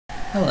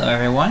Hello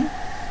everyone,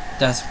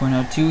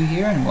 Death.02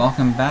 here and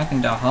welcome back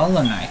into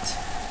Hollow Knight.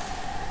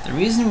 The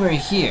reason we're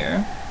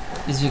here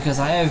is because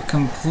I have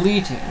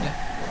completed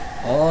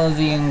all of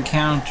the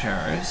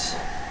encounters.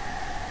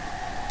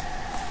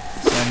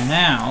 So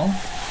now,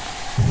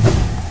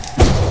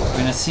 we're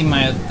gonna see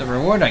the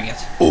reward I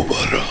get.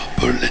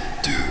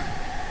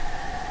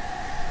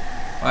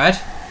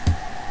 What?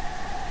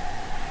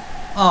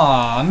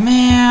 Aw,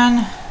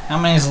 man! How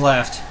many's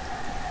left?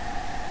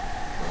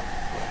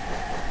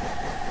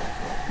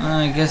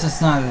 I guess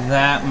it's not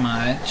that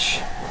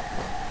much.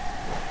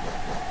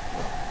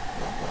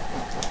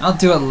 I'll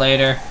do it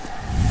later.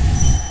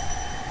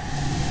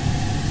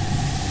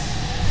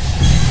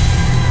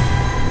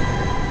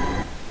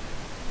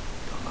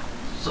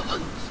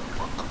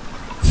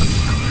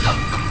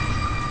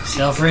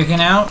 Still freaking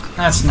out?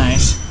 That's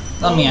nice.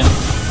 Let me in.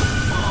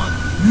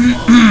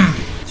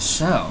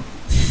 So,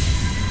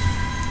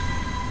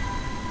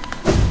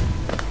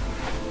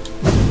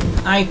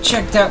 I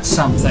checked out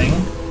something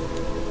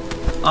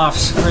off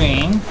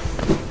screen,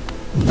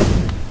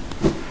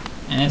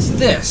 and it's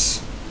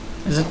this.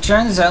 As it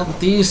turns out,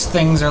 these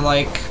things are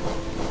like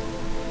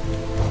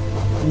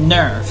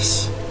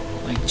nerfs,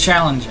 like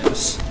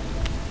challenges.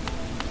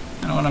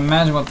 I don't want to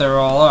imagine what they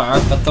all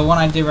are, but the one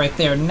I did right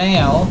there,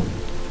 Nail,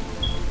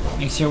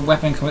 makes your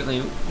weapon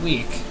completely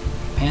weak.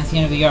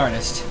 Pantheon of the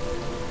Artist.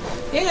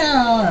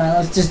 Yeah,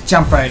 let's just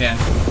jump right in.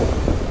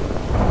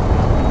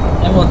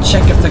 And we'll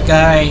check if the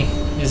guy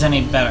is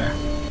any better.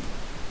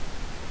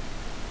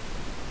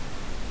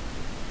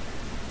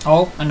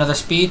 Oh, another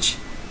speech.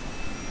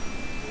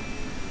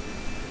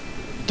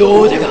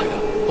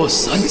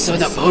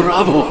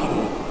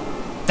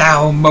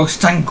 Thou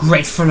most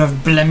ungrateful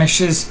of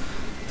blemishes!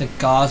 The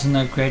gods in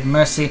their great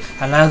mercy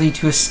allow thee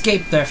to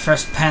escape their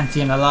first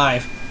pantheon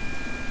alive.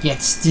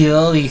 Yet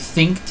still thee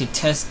think to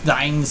test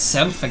thine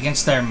self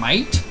against their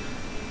might?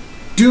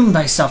 Doom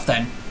thyself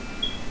then,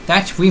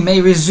 that we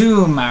may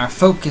resume our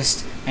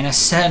focus and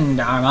ascend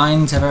our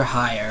minds ever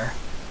higher.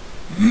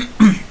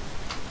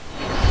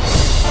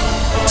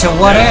 To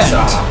what end?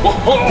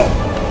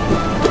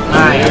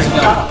 Ah, here we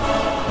go.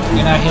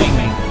 You're not hitting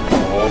me.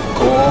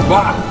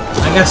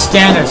 I got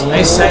standards, and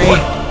they say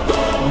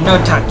no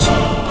touch.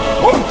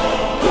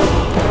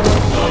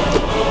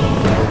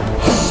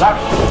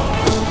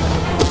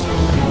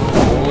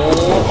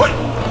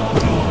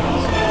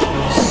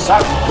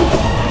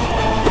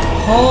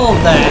 Hold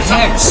the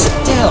heck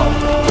still.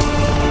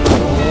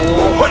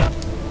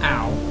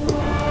 Ow.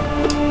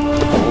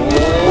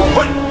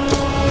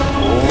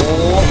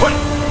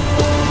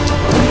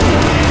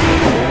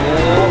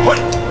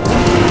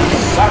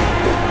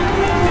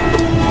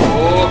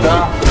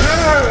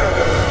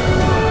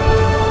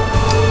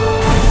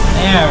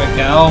 There we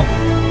go.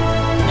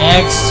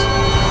 Next.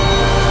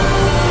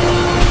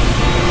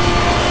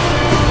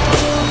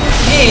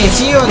 Hey, it's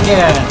you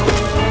again.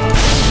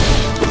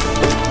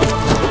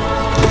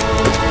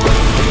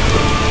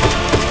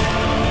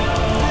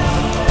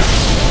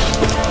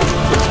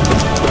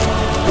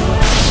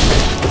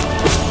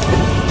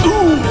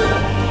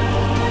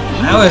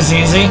 That was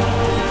easy.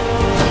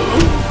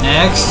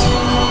 Next.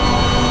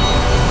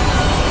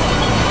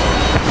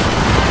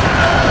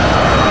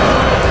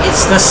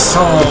 It's the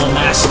Soul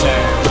Master.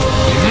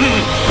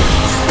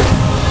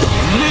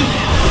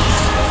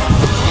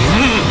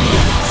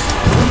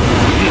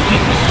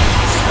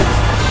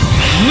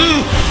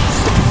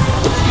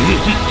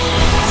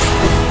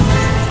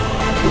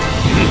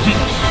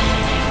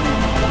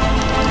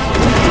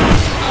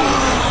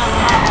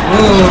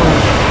 Ooh.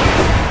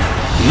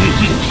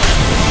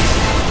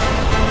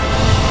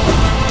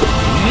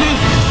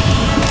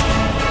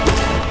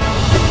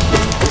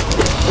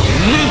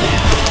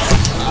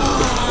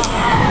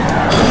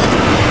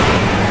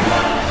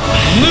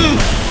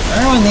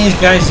 These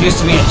guys used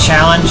to be a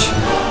challenge.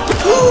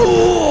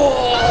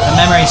 The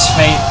memory's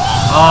fate.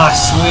 Oh,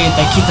 sweet.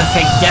 They keep the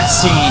fake death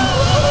scene.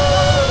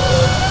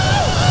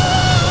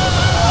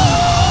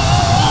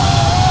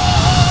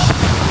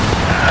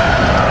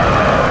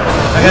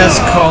 Okay, that's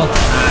cool.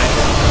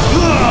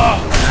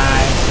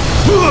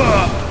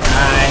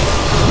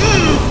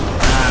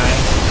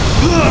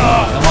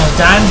 Almost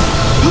done?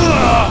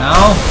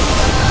 No?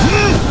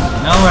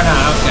 No, we're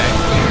not. Okay.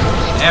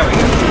 There we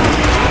go.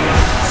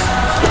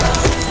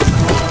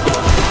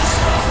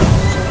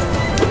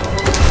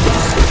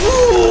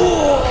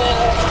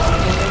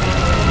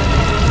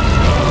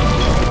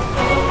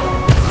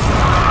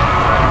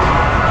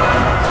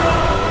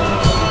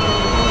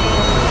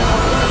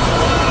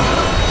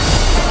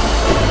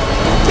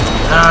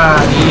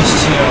 Ah, these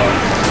two.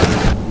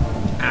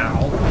 Ow.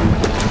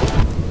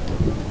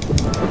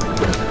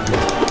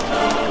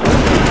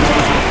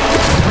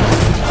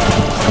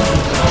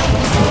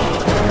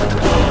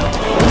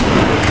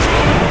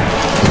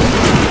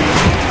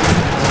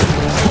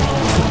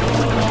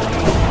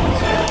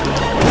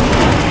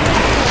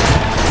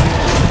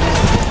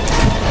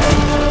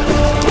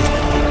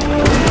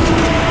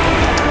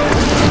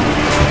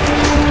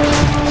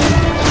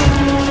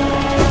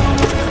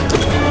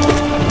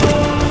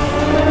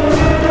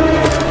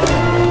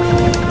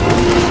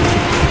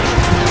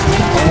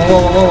 whoa,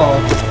 whoa, whoa.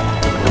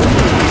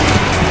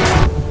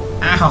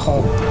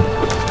 Ow.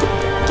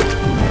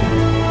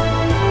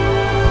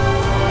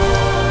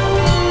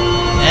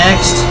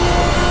 Next.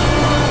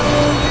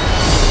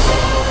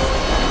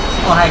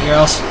 Oh, hi,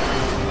 girls.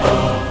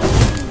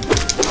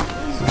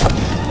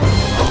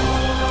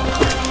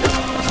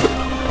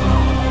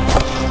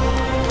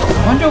 I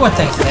wonder what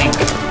they think.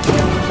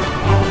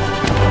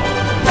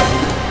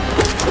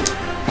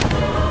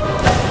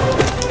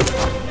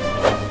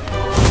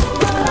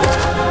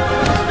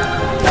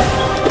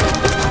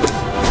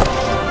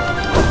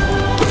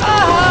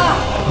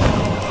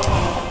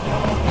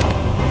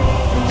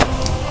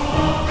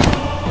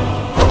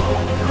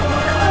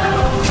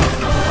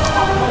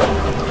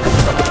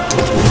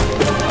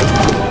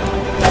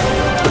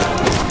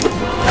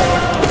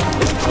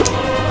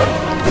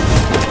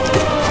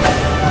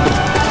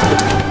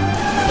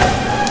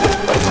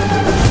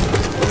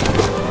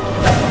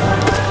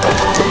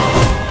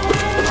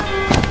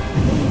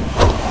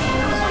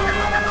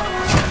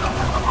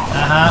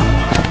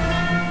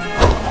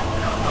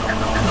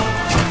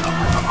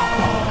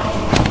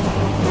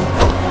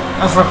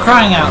 Oh, for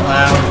crying out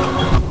loud.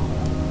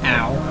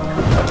 Ow.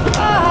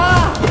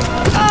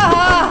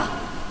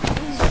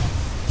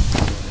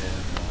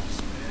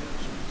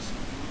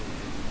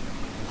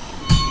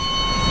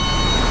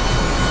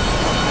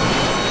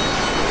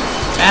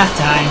 Bath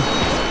time.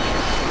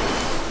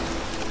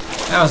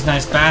 That was a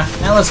nice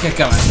bath. Now let's get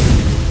going.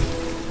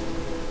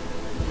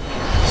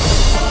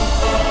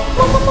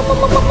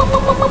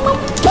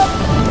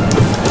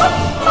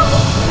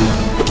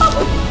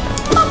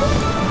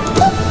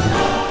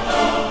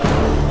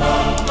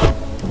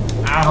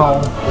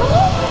 Ow.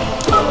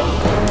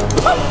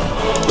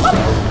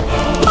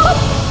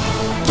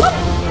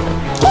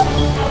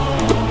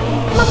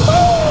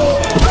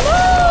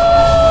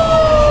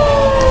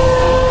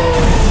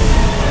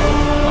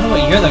 I wonder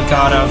what you're the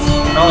god of.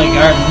 Probably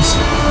gardens.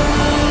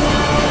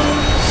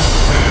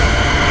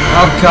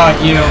 Oh god,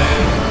 you.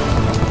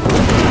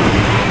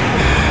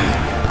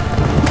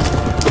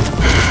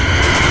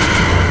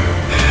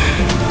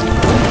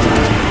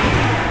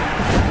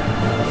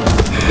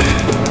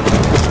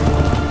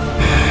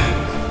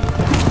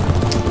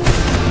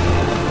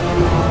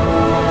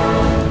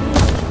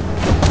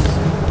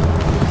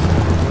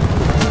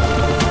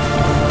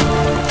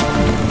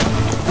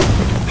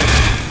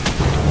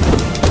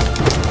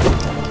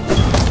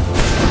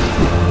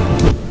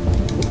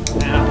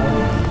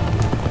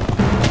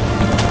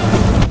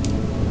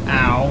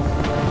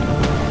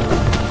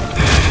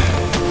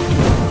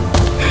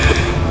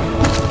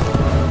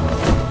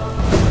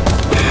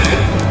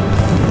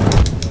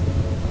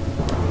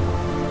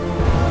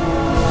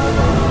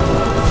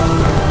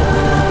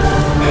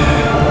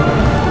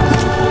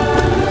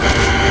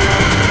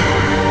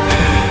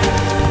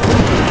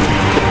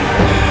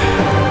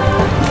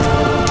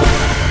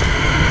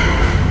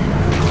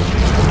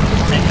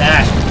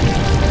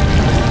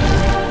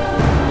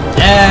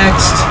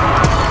 Next!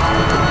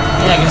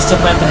 Yeah, I can still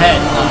plant the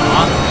head.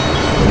 Aww.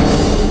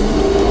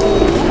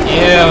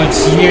 Ew,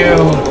 it's you.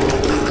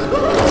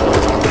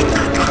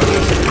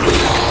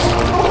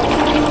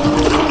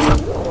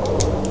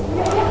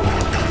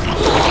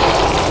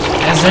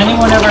 Has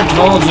anyone ever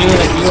told you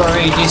that you are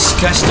a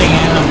disgusting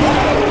animal?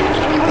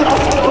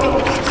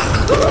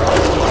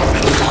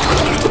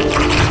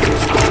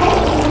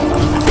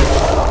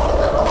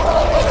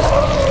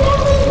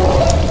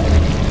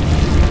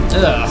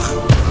 Ugh.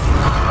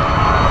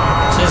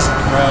 Just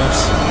gross.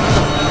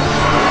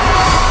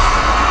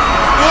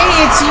 Hey,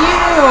 it's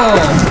you!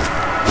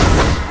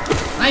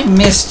 I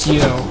missed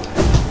you.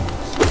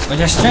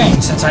 Which is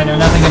strange, since I know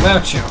nothing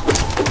about you.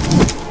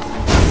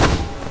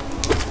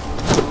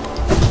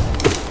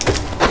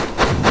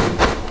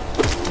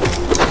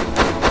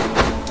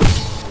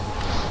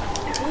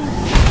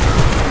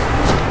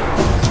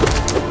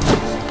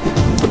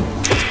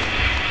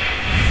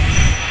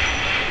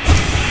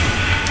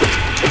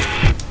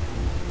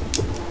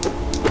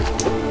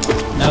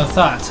 No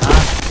thoughts, huh?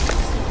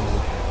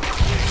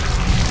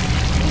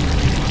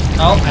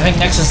 Oh, I think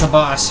next is the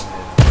boss.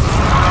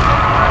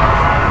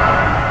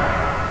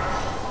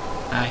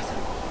 Hi.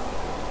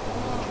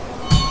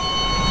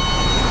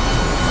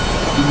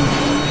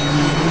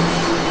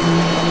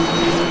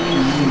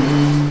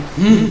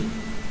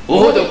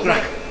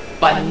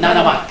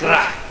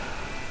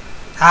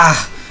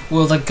 Ah,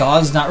 will the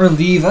gods not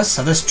relieve us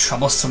of this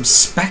troublesome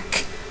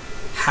speck?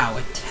 How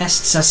it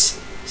tests us,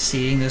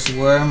 seeing this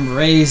worm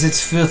raise its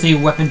filthy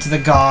weapon to the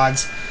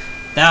gods.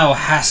 Thou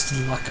hast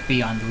luck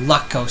beyond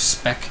luck, O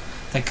speck,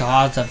 the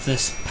gods of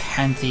this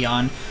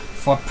pantheon,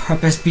 for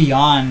purpose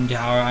beyond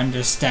our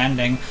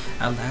understanding,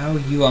 allow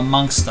you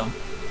amongst them.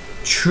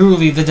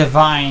 Truly the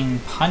divine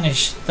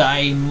punish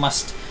thy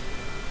must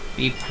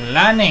be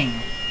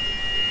planning.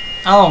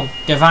 Oh,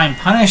 divine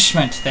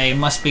punishment they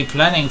must be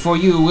planning, for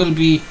you will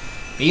be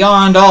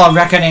beyond all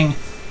reckoning.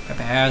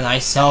 Prepare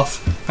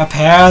thyself,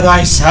 prepare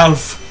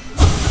thyself.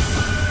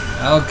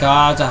 Oh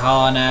god, the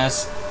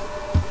hollowness.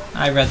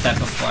 I read that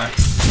before.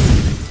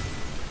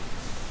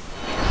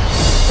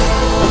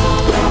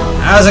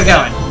 How's it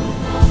going?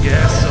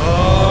 Yes.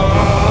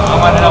 I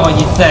want to know what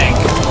you think.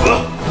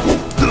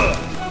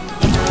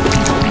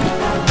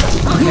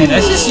 Okay,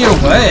 this is your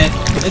wood.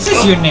 This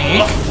is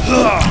unique.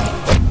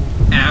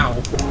 Ow.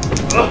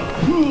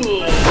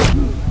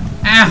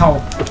 Ow.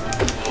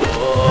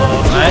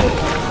 What?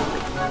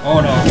 Oh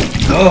no.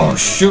 Oh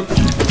shoot.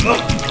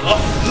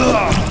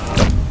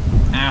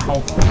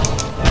 Ow.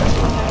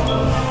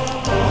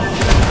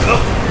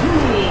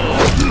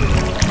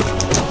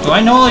 Do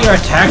I know all your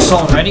attacks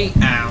already?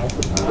 Ow.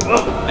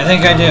 I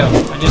think I do.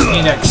 I just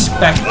need to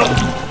expect them.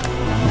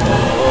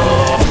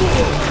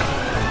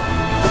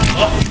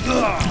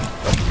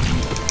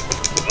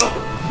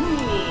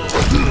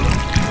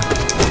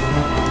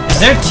 Is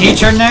their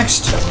teacher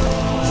next?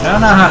 I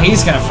don't know how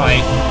he's gonna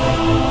fight.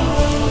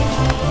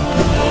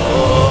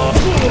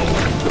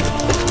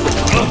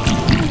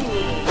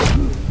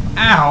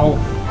 Ow.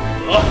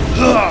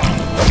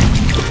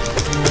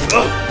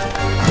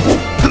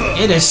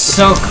 It is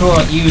so cool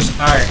to use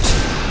art.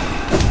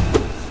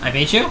 I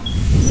beat you?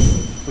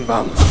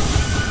 Vamos.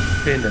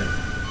 Dinner.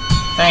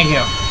 Thank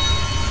you.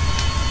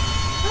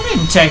 That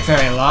didn't take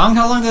very long.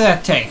 How long did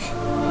that take?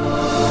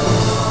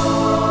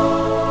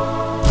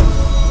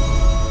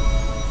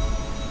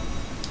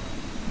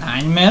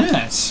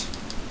 Minutes.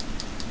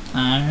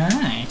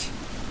 Alright.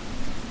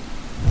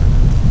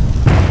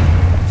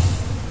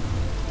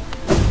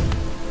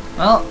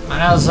 Well,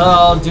 might as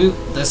well do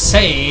the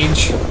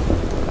sage.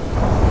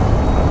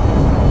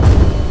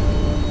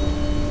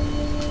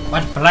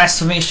 What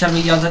blasphemy shall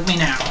be yelled at me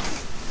now?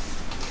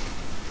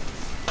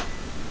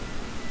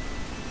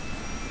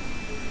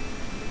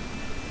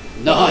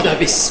 Nada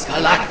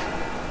Viscalak.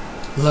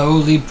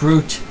 Lowly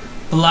brute,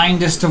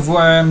 blindest of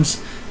worms,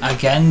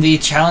 again thee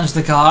challenge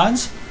the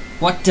gods?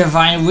 What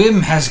divine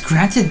whim has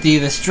granted thee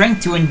the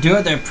strength to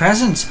endure their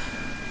presence,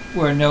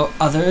 where no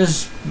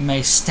others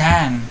may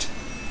stand?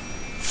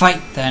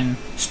 Fight then,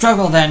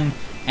 struggle then,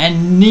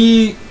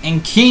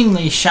 and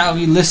keenly shall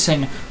we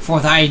listen for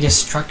thy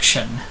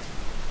destruction.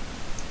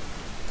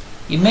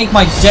 You make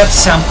my death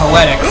sound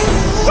poetic.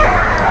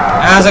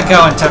 How's it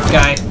going, tough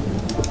guy?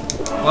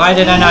 Why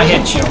did I not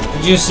hit you?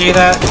 Did you see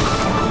that?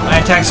 My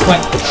attacks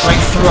went right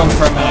through him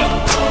for a minute.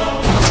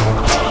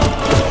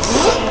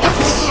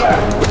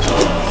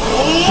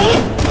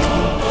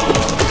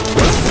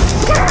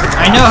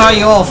 I know how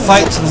you all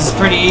fight, so this is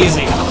pretty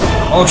easy.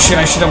 Oh shit,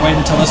 I should have waited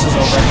until this was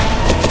over.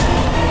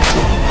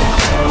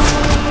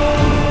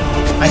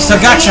 I still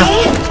gotcha!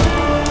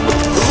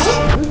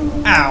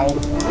 Ow.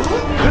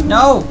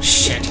 No!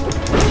 Shit.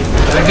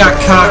 I got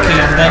cocky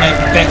and then it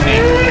bit me.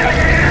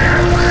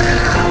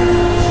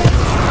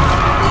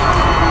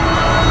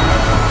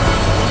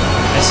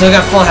 I still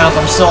got full health,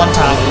 I'm still on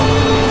top.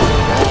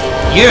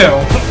 You!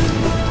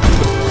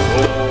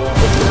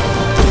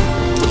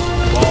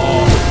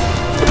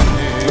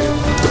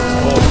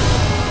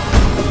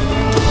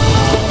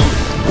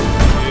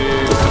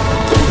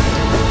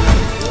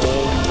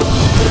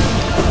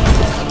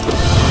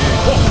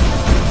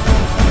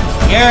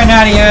 You're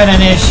not even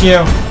an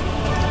issue.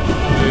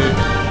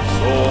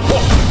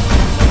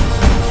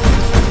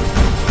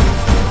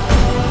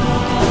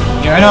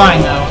 You're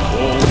annoying though.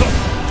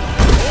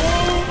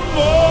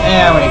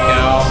 There we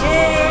go.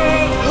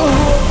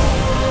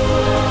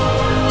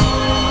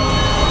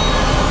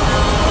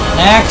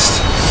 Next.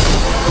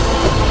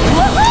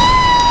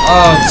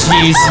 Oh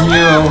jeez,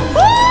 you.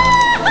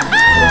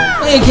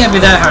 Well, it can't be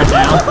that hard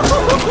now.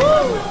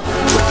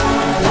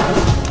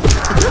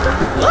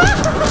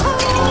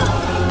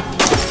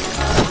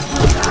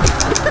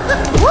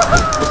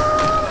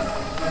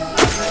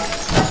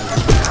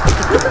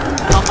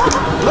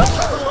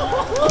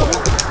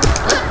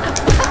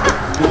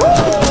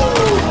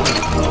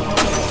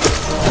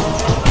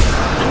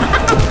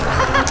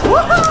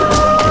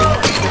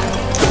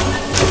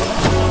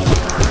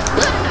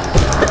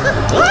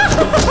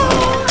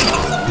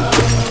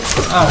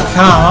 Oh,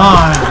 come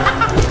on!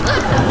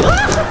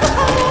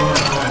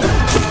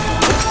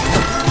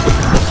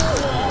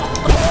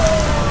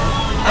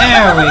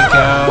 There we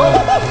go!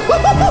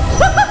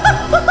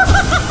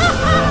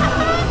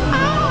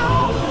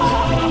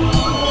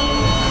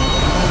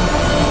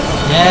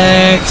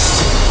 Next!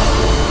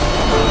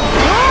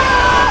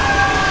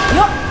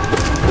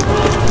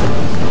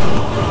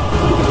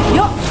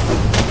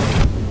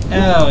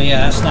 Oh yeah,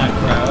 that's not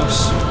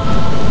gross.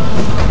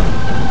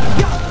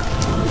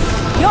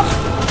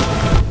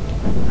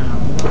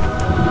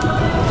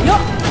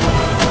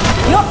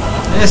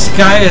 This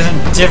guy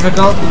isn't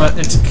difficult, but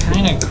it's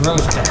kind of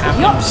gross to have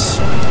him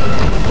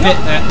spit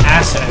that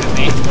acid at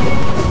me.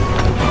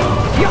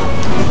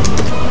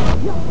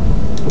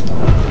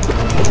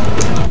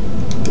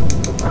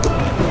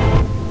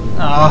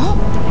 Oh,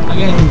 I'm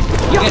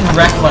getting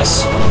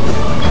reckless.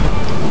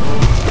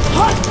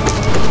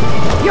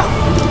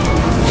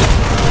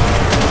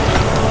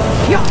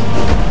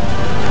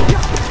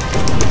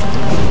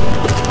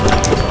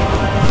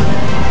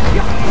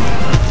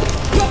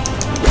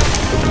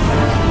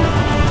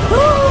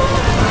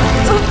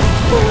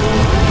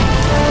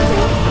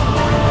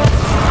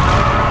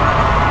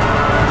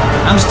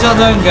 I'm still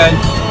doing good.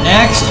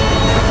 Next.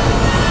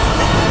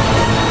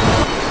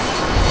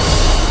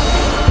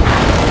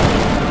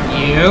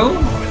 You?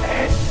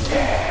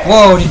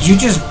 Whoa, did you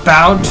just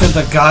bow to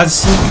the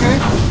Godseeker?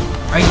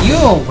 Are you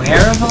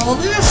aware of all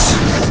this?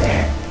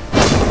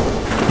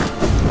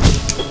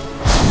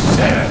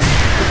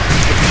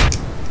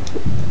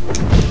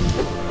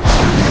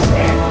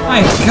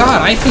 My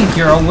God, I think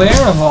you're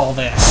aware of all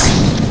this.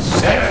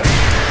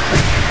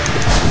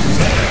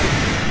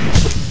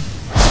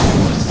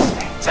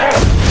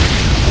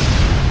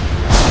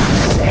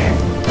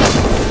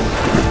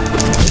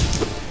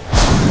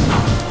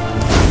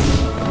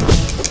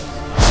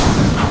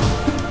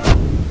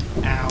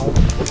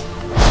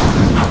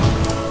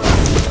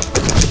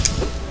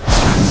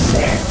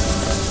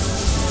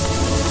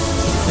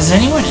 Does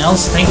anyone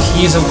else think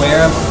he's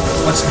aware of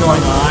what's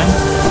going on?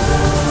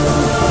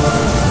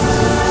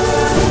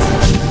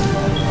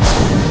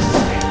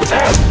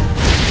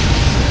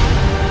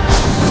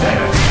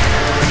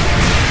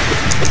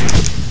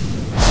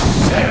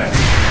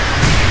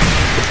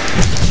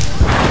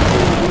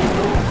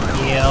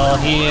 Heal,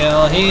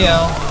 heal,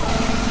 heal.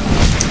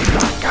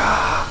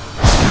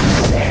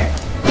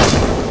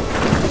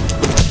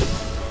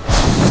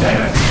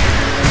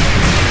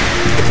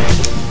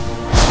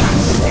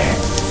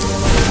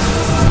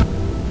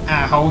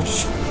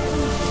 Ouch.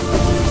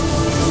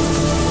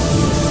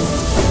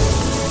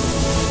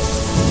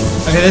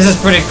 Okay, this is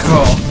pretty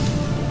cool.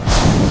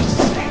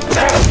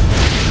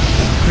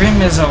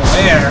 Grim is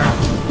aware.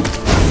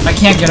 I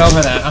can't get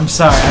over that. I'm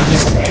sorry, I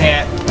just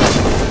can't.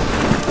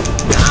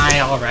 Die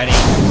already.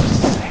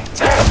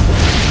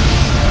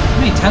 How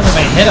many times have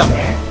I hit him?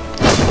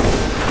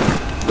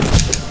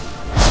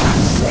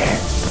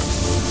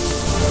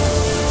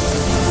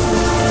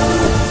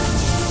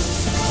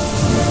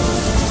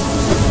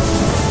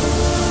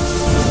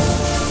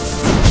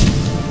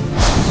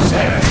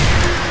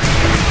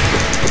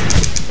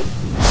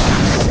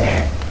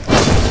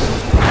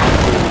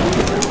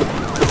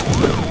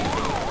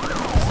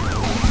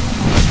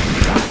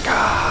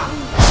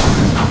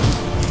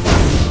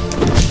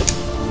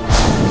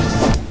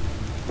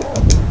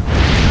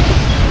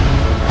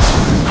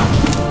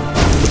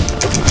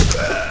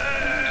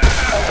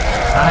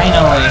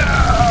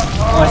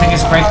 Oh, I think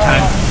it's break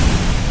time.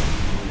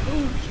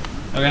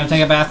 Are we gonna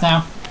take a bath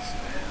now?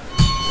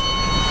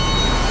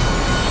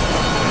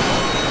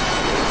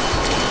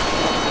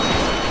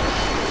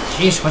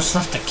 Jeez, what's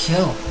left to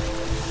kill?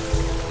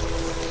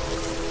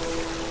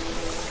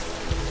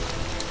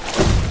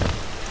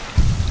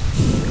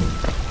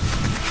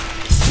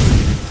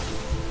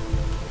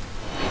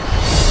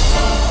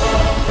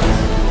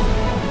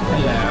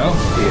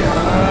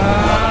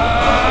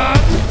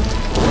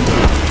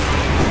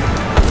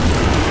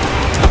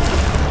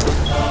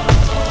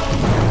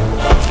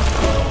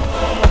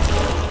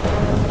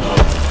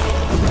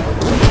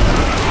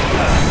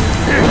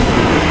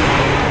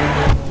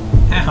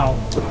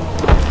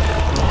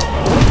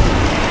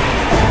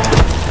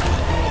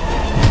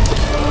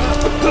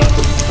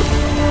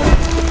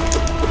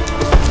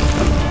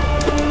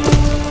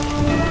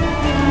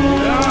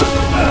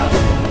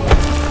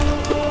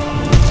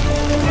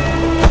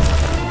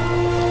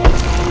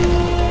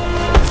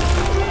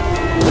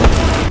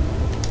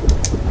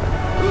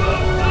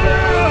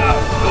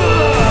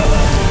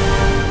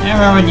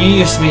 When you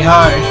used to be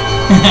hard.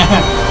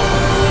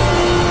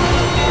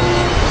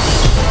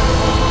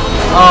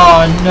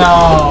 Oh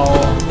no!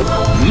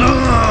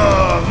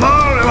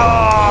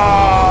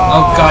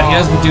 Oh god, he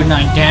doesn't do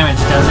 9 damage,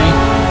 does he?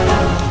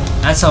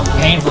 That's how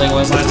painful he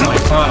was last time I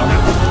fought him.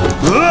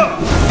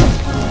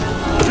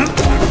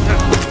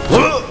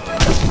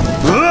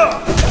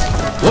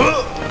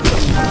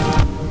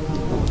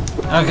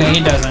 Okay,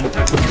 he doesn't.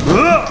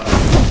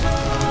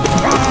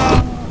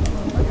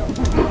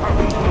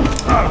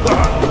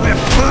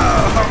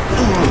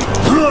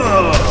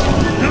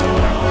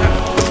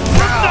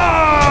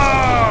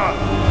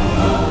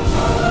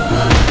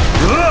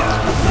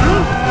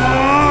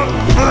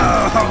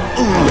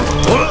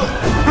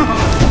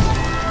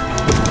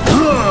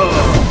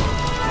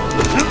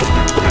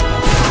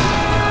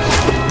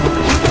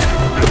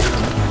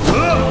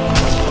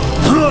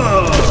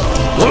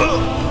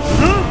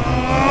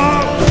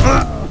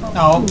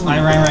 Oh, I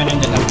ran right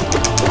into them.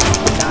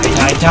 Die,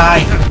 die,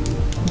 die!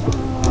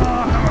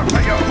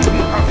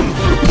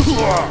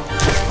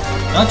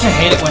 Don't you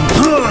hate it when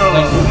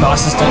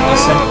bosses don't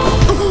listen?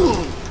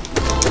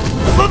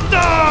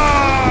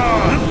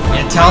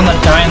 Yeah, tell them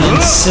to die and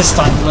insist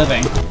on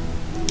living.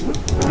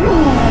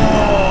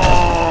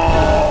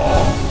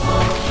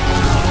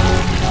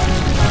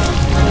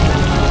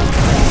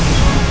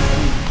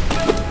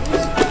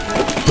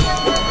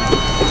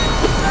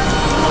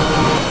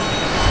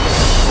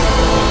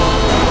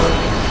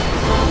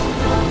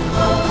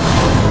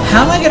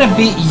 How am I gonna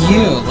beat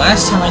you?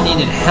 Last time I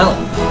needed help.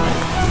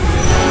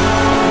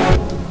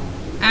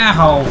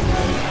 Ow!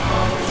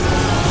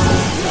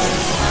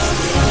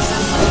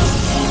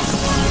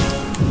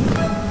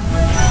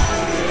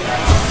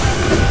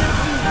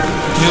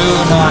 Do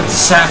not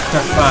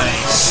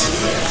sacrifice.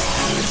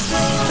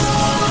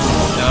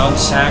 Don't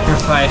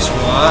sacrifice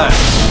what?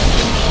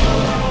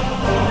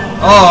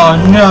 Oh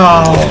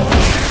no!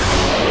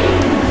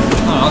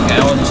 Oh, okay,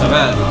 that wasn't so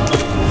bad.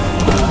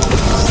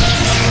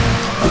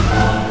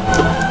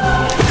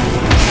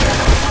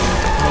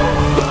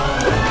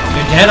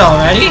 You're dead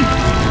already?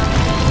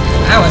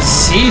 That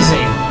was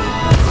easy.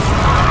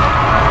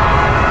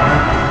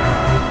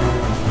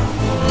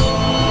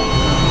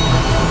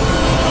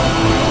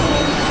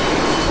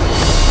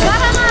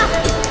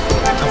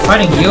 I'm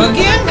fighting you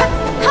again?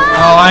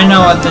 Oh, I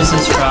know what this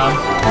is from.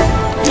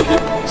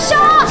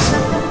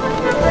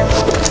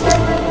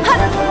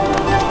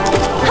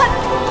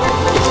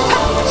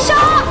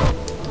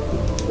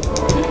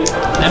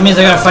 That means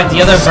I gotta fight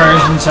the other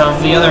versions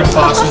of the other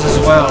bosses as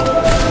well.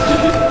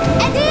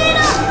 I'll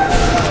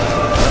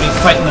be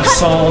fighting the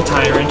Soul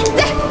Tyrant.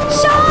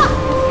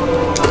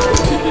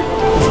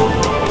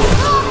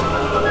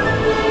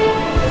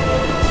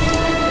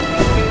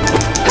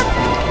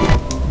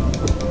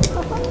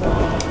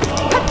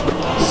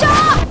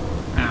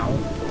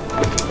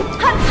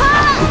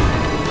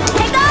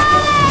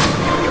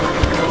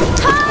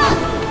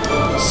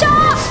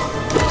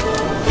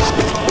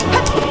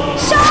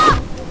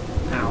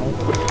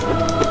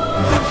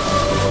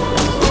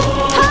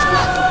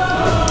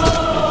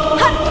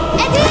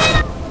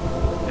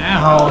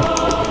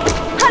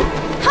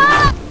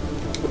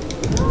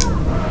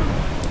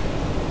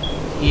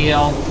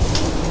 Heal.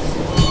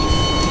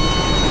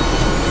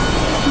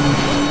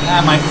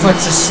 Ah, my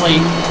foot's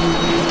asleep.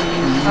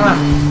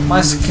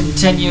 Must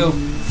continue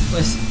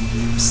with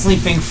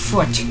sleeping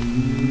foot.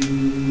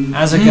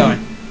 How's it going?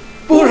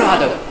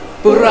 Burrado!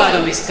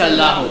 Burrado, Mr.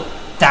 Lahu!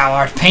 Thou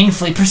art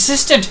painfully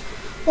persistent.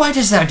 Why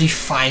dost thou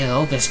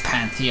defile this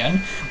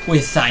pantheon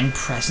with thine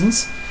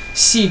presence?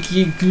 Seek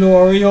ye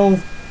glory, O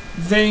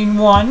vain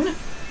one?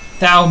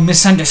 Thou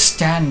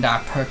misunderstand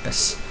our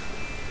purpose.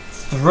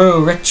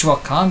 Through ritual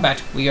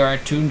combat, we are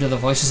attuned to the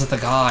voices of the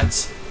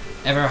gods.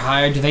 Ever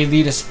higher do they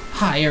lead us,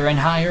 higher and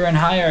higher and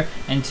higher,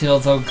 until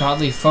through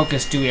godly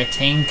focus do we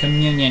attain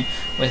communion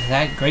with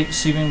that great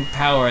sweeping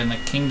power in the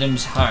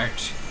kingdom's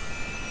heart.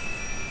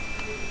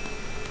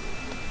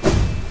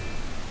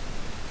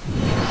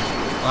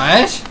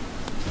 What?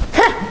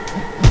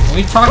 Are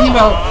we talking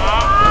about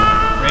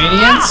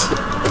Radiance?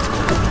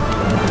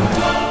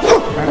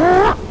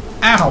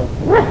 Ow!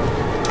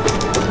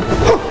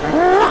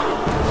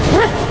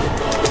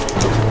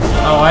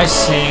 Oh, I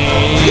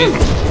see.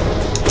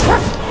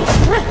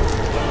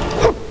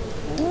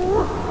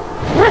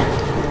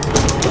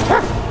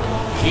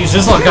 Jeez,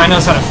 this little guy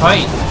knows how to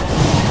fight.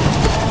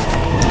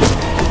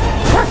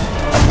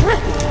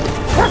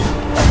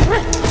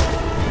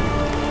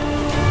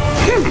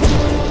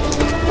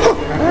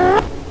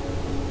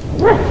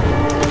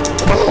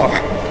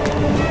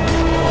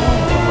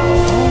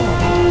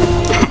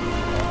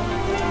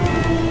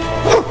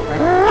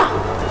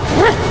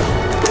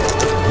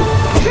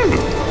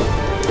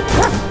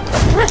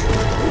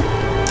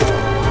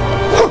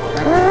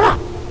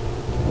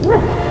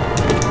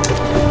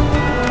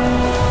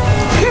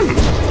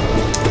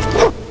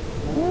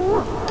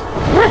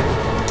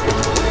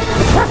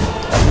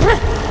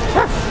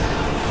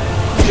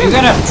 You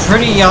got a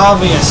pretty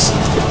obvious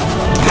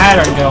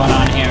pattern going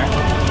on here.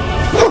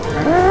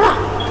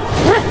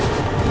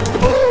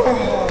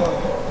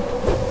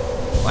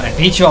 What, I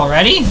beat you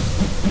already?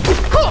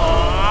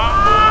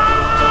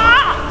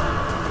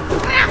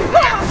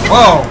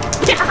 Whoa!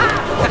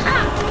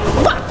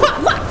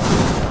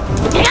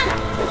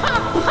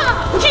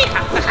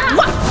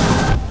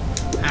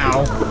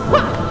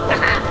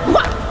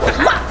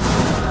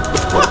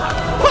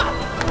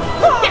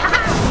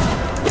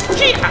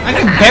 I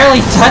can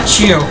barely touch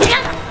you!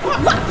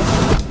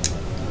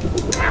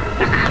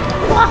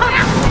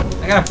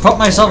 I gotta put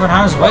myself in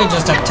harm's way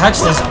just to touch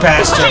this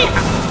bastard!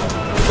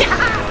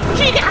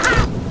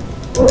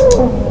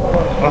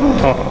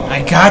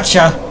 I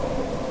gotcha!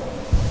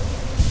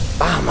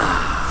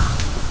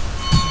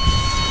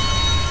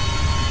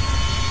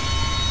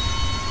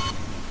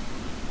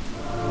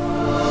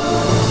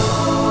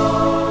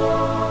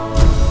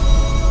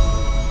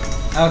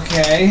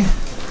 Okay.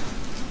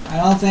 I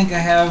don't think I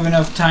have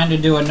enough time to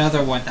do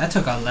another one. That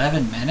took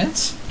 11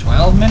 minutes?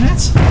 12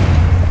 minutes?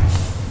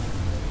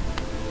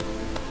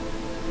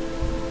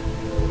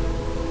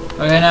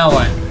 Okay, now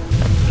what?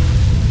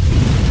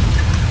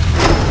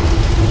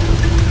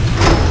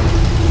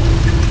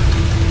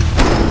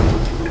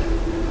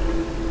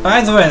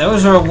 By the way, there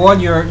was a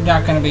reward you're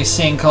not going to be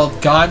seeing called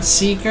God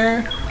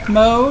Seeker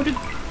mode.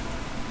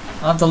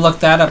 I'll have to look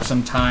that up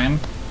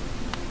sometime.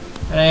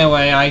 But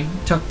anyway, I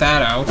took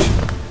that out.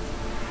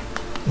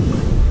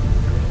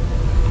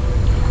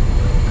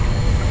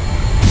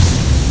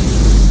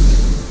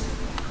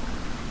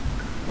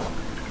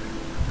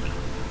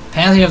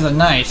 Pantheon of the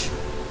Night.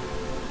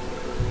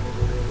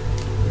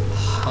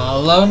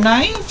 Hollow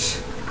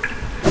Knight?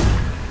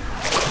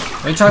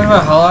 Are we talking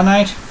about Hollow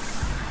Knight?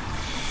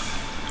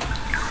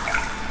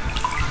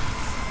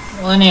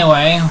 Well,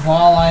 anyway,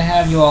 while I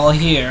have you all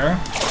here,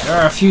 there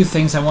are a few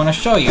things I want to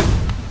show you.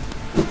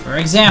 For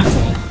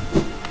example,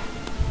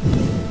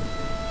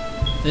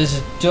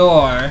 this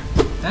door,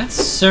 that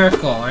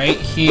circle right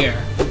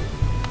here,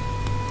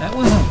 That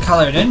wasn't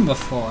colored in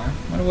before. I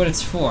wonder what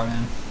it's for,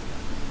 man.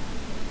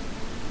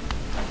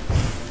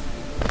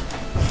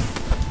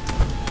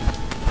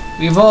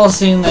 We've all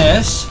seen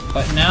this,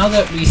 but now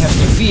that we have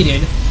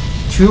defeated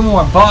 2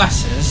 more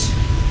bosses...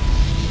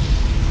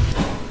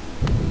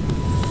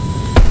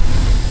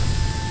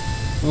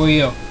 Who are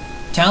you?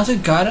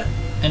 Talented god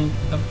and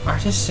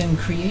artists and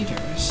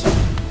creators.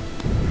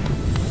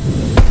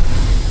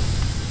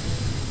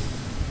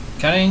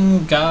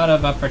 Cutting god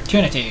of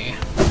opportunity.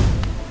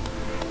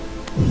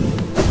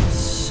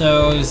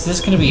 So is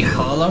this gonna be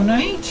Hollow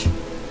Knight?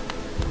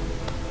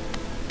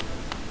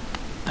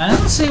 I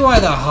don't see why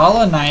the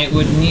Hollow Knight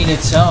would need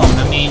its own.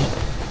 I mean,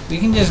 we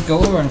can just go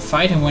over and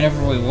fight him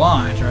whenever we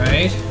want,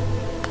 right?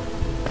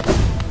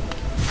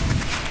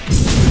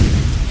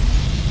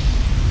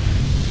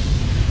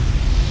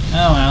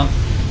 Oh well.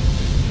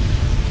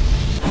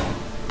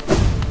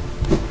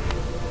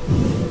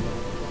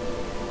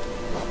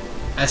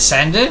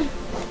 Ascended?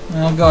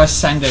 I'll go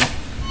Ascended.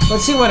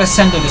 Let's see what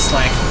Ascended is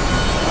like.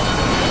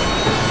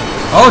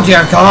 Oh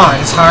dear god,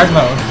 it's hard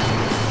mode.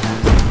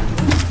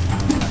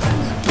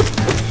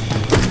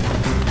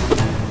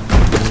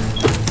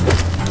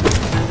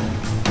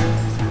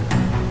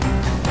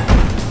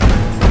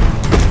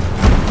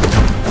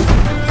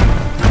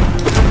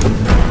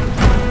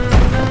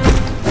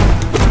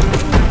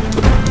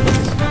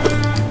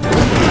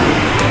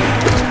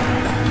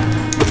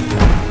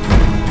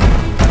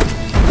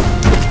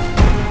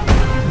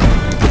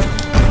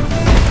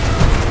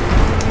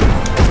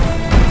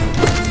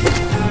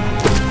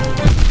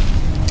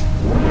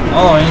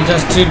 Oh, and he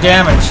does 2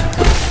 damage.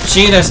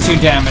 She does 2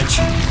 damage.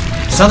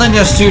 Something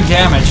does 2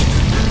 damage.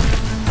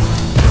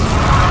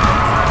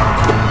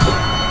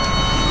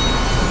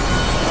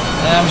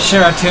 I'm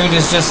sure Attuned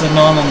is just the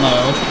normal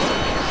mode.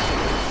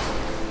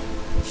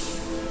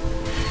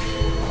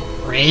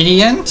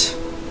 Radiant?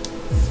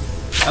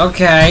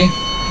 Okay.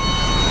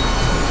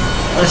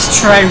 Let's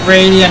try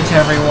Radiant,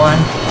 everyone.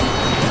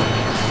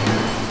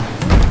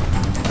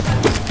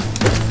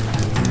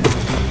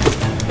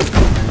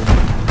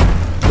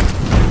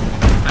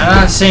 I'm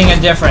not seeing a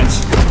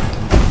difference.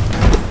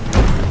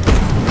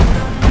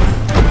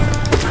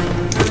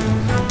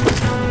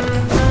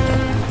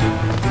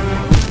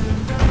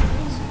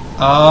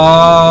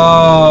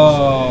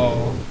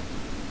 Oh.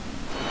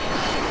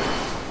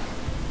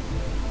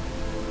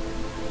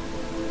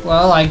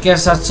 Well, I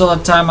guess that's all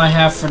the time I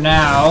have for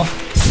now.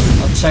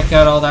 I'll check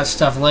out all that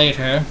stuff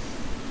later.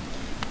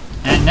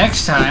 And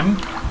next time,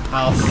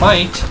 I'll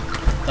fight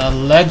the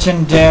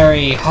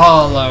legendary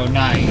Hollow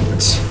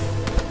Knight.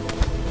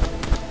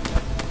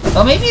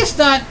 Well, maybe it's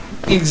not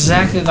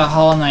exactly the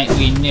Hollow Knight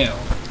we knew.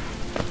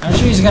 I'm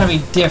sure he's gonna be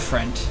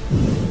different.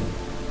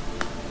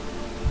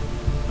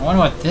 I wonder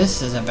what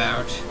this is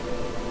about.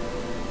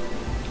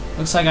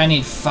 Looks like I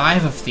need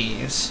 5 of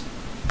these.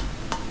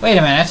 Wait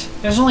a minute.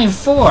 There's only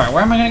 4.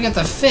 Where am I gonna get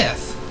the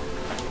 5th?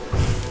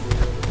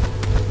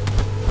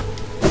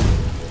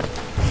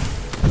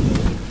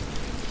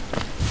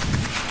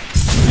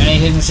 Any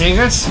hidden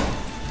secrets?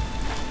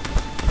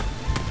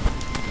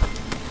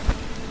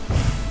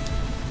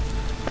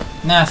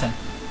 Nothing.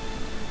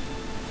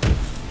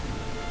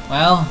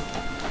 Well,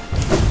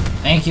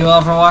 thank you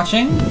all for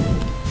watching,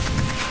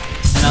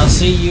 and I'll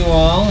see you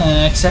all in the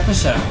next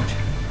episode.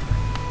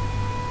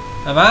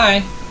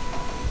 Bye-bye.